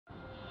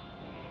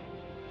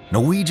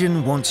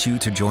Norwegian wants you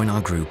to join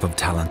our group of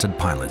talented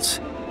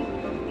pilots.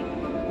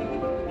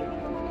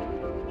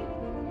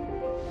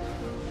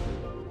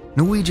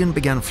 Norwegian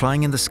began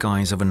flying in the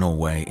skies over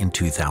Norway in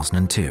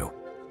 2002.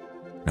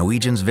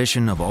 Norwegian's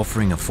vision of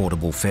offering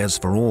affordable fares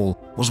for all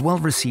was well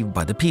received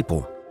by the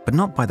people, but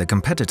not by the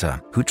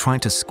competitor who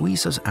tried to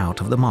squeeze us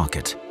out of the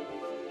market.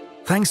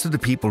 Thanks to the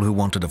people who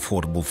wanted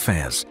affordable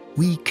fares,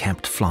 we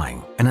kept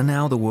flying and are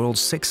now the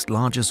world's sixth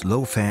largest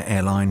low-fare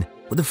airline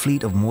with a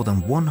fleet of more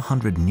than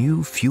 100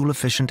 new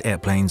fuel-efficient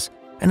airplanes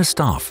and a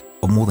staff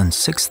of more than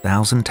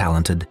 6,000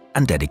 talented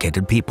and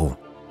dedicated people.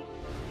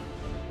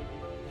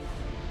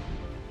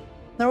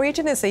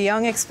 Norwegian is a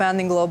young,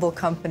 expanding global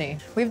company.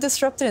 We've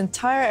disrupted the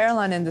entire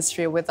airline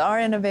industry with our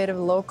innovative,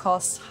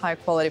 low-cost,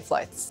 high-quality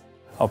flights.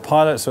 Our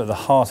pilots are at the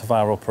heart of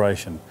our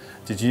operation.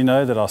 Did you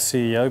know that our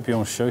CEO,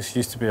 Bjorn Schuss,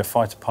 used to be a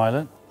fighter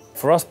pilot?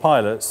 For us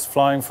pilots,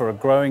 flying for a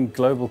growing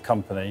global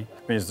company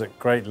means that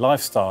great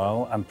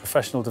lifestyle and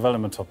professional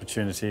development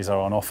opportunities are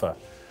on offer.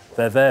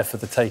 They're there for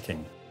the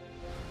taking.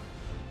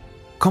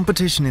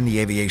 Competition in the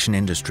aviation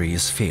industry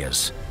is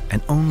fierce,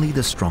 and only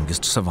the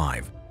strongest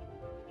survive.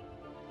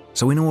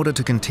 So in order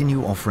to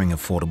continue offering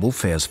affordable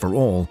fares for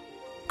all,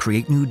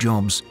 create new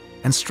jobs,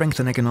 and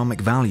strengthen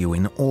economic value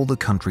in all the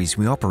countries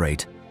we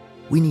operate,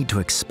 we need to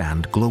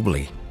expand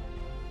globally.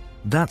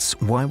 That's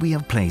why we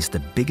have placed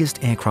the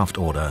biggest aircraft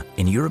order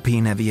in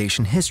European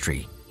aviation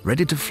history,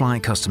 ready to fly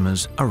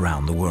customers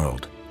around the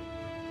world.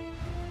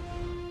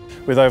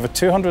 With over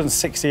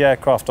 260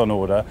 aircraft on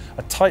order,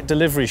 a tight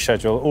delivery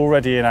schedule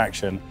already in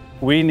action,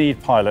 we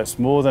need pilots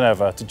more than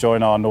ever to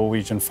join our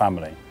Norwegian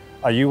family.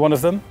 Are you one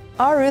of them?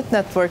 Our route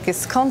network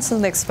is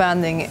constantly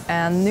expanding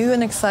and new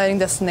and exciting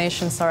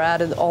destinations are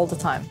added all the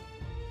time.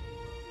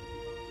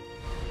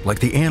 Like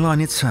the airline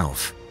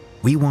itself,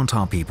 we want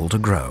our people to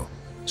grow,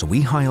 so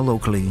we hire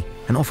locally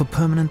and offer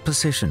permanent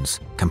positions,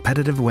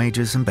 competitive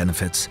wages and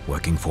benefits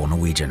working for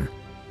Norwegian.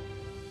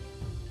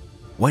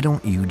 Why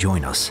don't you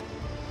join us?